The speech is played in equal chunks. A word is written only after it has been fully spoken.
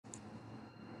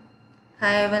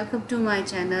Hi, welcome to my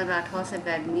channel Rathaus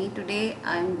Academy. Today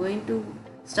I am going to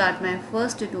start my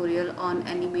first tutorial on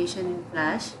animation in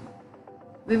Flash.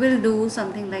 We will do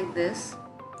something like this.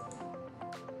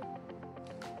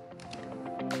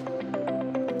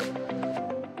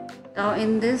 Now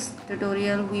in this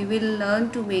tutorial we will learn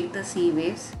to make the sea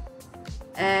waves,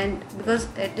 and because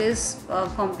it is a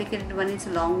complicated one, it's a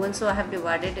long one, so I have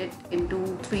divided it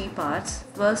into three parts.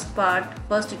 First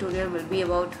tutorial will be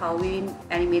about how we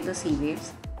animate the sea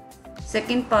waves.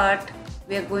 Second part,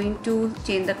 we are going to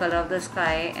change the color of the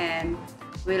sky, and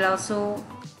we'll also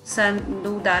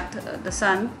the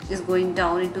sun is going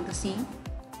down into the sea.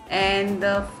 And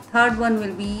the third one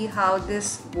will be how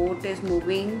this boat is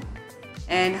moving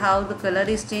and how the color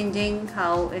is changing,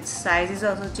 how its size is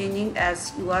also changing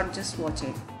as you are just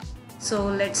watching. So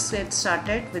let's get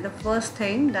started with the first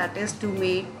thing, that is to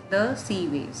make the sea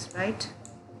waves, right?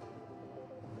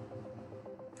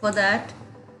 For that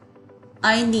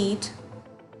I need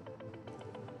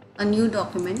a new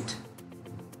document.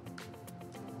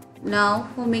 Now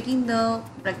for making the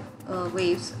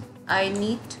waves I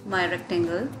need my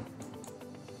rectangle.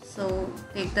 So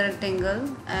take the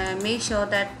rectangle and make sure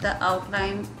that the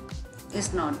outline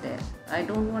is not there. I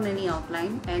don't want any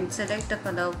outline, and select the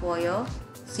color for your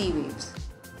sea waves.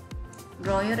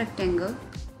 Draw your rectangle.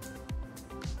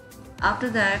 After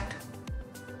that,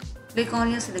 click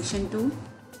on your selection tool,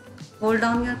 hold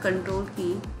down your control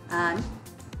key and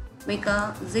make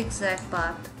a zigzag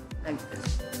path like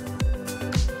this.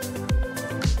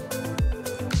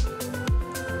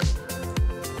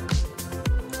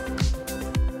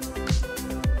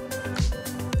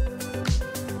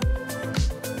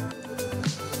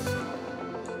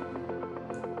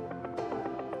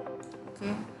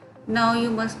 Okay. Now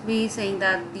you must be saying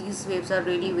that these waves are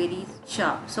really very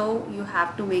sharp, so you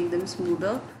have to make them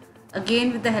smoother.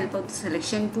 Again, with the help of the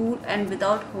selection tool and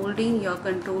without holding your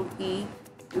control key,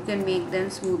 you can make them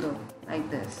smoother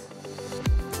like this.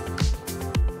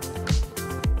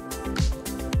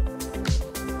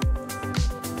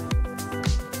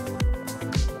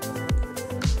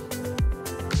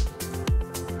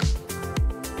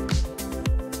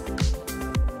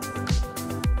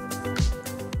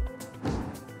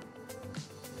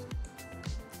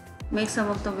 Make some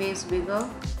of the waves bigger,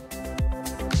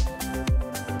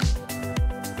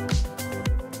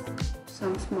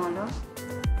 some smaller.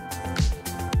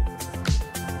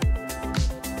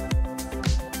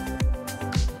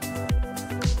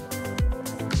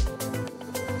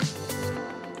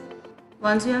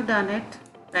 Once you have done it,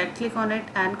 right click on it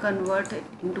and convert it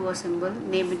into a symbol.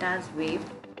 Name it as wave.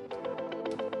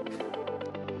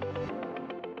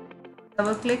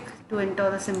 Double click to enter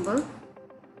the symbol.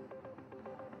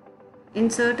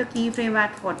 Insert a keyframe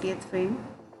at 40th frame.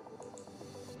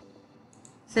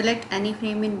 Select any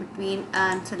frame in between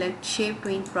and select Shape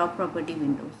Tween Crop Property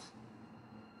windows.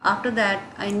 After that,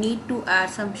 I need to add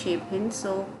some shape hints,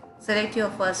 so select your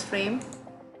first frame,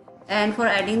 and for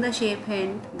adding the shape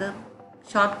hint, the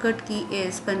shortcut key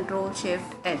is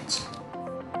Ctrl+Shift+H.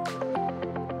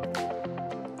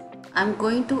 I'm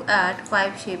going to add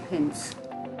 5 shape hints.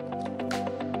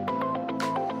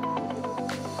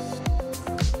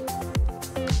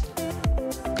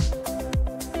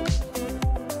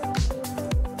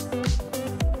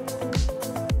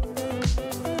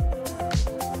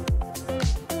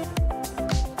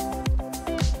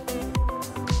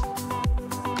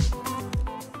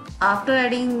 After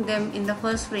adding them in the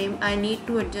first frame, I need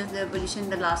to adjust their position in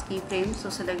the last keyframe. So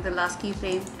select the last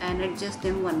keyframe and adjust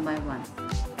them one by one.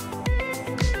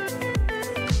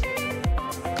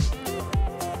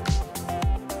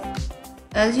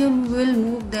 As you will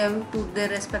move them to their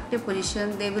respective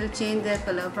position, they will change their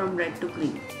color from red to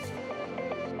green.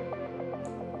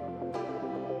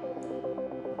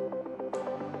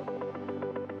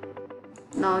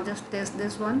 Now just test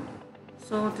this one.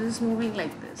 So this is moving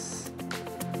like this.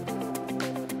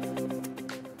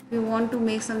 If you want to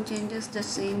make some changes,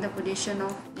 just change the position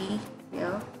of E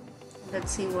here.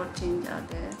 Let's see what change are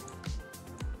there.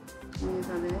 Changes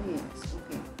are there, yes,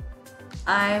 okay.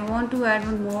 I want to add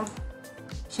one more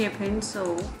shape hint,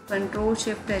 so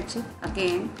Ctrl+Shift+H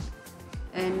again,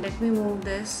 and let me move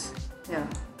this here.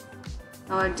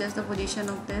 Now adjust the position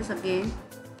of this again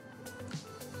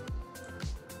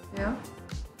here,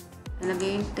 and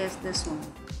again test this one.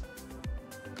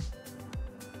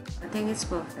 I think it's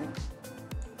perfect.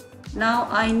 Now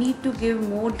I need to give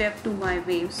more depth to my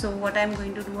wave, so what I'm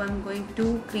going to do, I'm going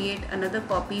to create another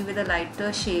copy with a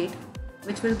lighter shade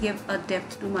which will give a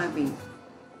depth to my wave.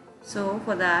 So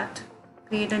for that,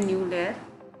 create a new layer,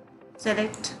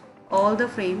 select all the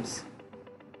frames,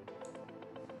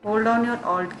 hold on your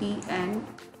Alt key and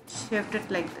shift it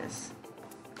like this.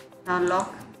 Now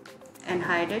lock and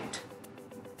hide it.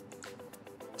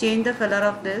 Change the color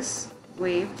of this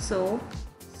wave. So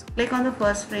click on the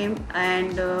first frame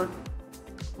and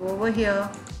over here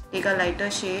take a lighter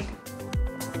shade.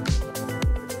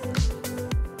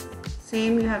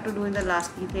 Same you have to do in the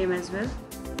last keyframe as well.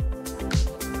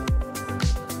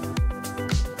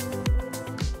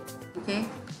 Okay,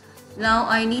 now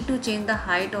I need to change the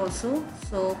height also.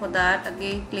 So for that,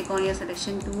 again click on your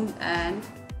selection tool and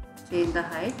change the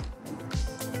height.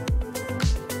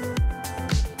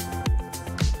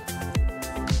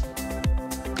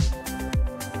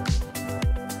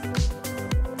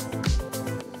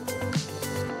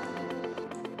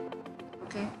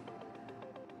 Okay,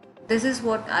 this is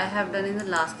what I have done in the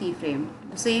last keyframe.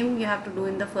 The same you have to do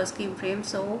in the first keyframe.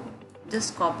 So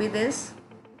just copy this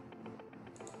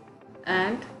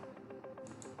and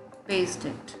paste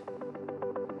it.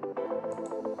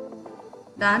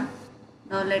 Done.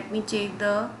 Now let me check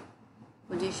the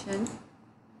position.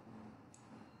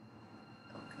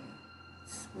 Okay,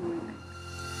 it's moving.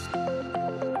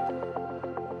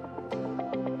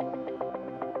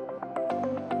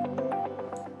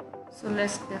 So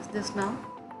let's test this now.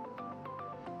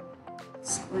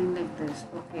 It's going like this.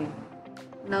 Okay.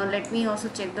 Now let me also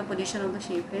check the position of the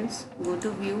shape fins. Go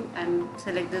to view and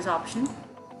select this option.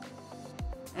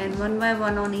 And one by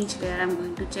one on each layer I'm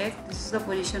going to check. This is the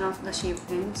position of the shape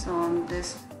fins on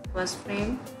this first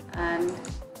frame and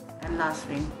last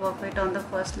frame. Perfect on the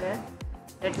first layer.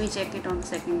 Let me check it on the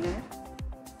second layer.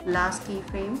 Last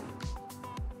keyframe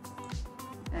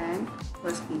and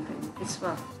first keyframe. It's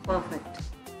perfect.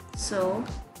 So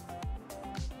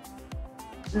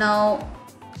now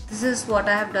this is what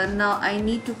I have done. Now I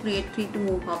need to create 3 to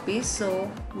more copies. So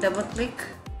double click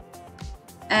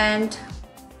and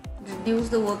reduce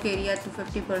the work area to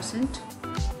 50%.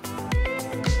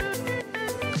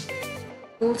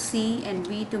 Control C and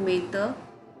V to make the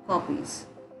copies.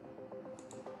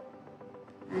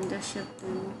 And just shift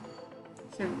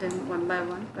them one by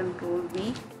one. Control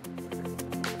V.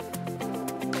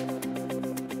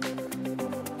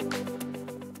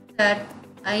 That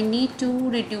I need to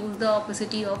reduce the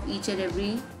opacity of each and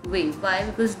every wave. Why?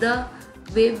 Because the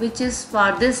wave which is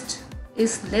farthest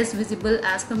is less visible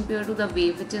as compared to the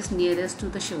wave which is nearest to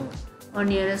the shore or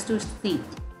nearest to sea.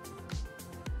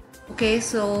 Okay,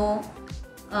 so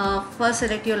first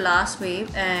select your last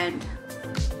wave and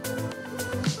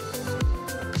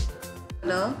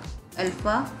color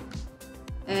alpha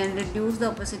and reduce the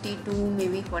opacity to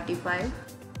maybe 45.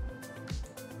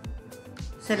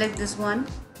 Select this one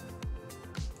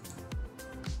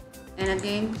and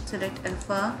again select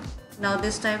alpha. Now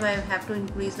this time I have to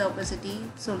increase the opacity,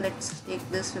 so let's take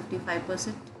this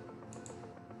 55%.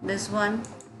 This one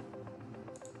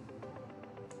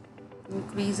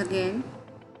increase again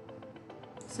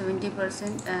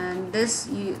 70%, and this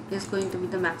is going to be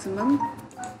the maximum.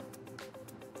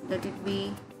 Let it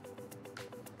be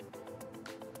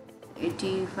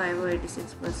 85 or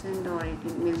 86% or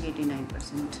 80, maybe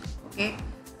 89%. Okay.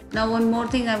 Now one more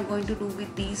thing I'm going to do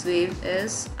with these waves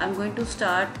is I'm going to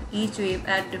start each wave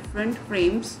at different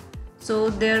frames, so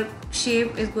their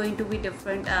shape is going to be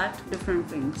different at different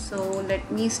frames. So let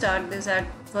me start this at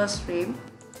first frame.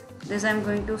 This I'm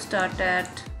going to start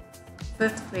at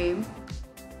 5th frame,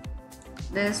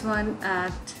 this one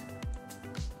at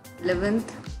 11th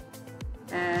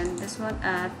and this one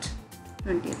at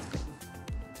 20th frame.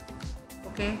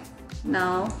 Okay,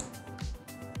 now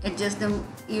adjust them.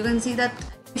 You can see that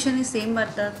is same,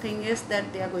 but the thing is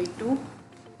that they are going to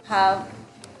have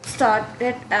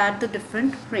started at the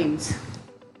different frames.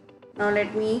 Now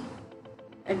let me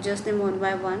adjust them one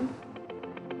by one.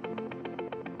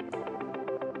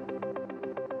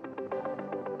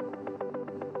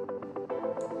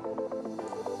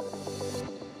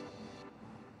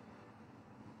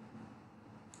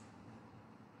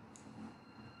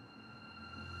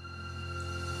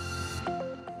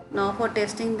 Now for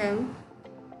testing them,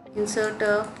 insert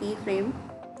a keyframe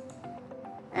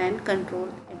and control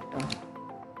enter.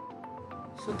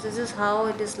 So this is how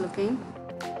it is looking.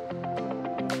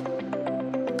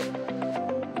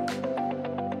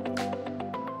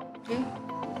 Okay.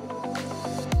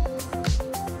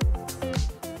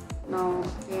 Now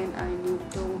again I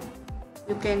need to,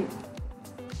 you can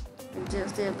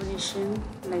adjust their position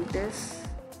like this.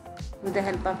 With the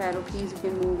help of arrow keys you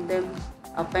can move them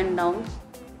up and down.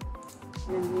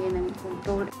 And again I'm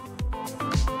control.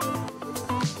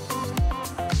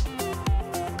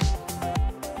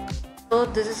 So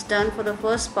this is done for the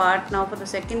first part. Now for the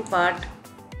second part,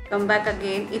 come back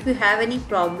again. If you have any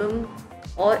problem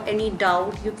or any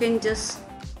doubt, you can just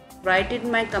write it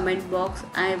in my comment box.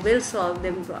 I will solve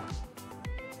them.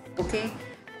 Okay.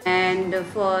 And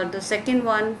for the second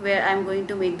one, where I'm going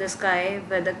to make the sky,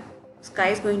 where the sky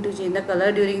is going to change the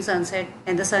color during sunset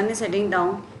and the sun is heading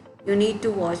down, you need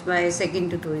to watch my second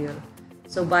tutorial.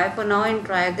 So bye for now and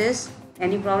try this.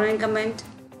 Any problem in comment,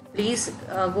 please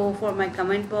go for my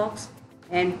comment box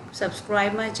and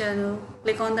subscribe my channel.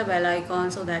 Click on the bell icon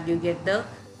so that you get the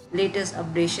latest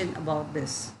updation about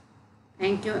this.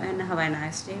 Thank you and have a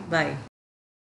nice day. Bye.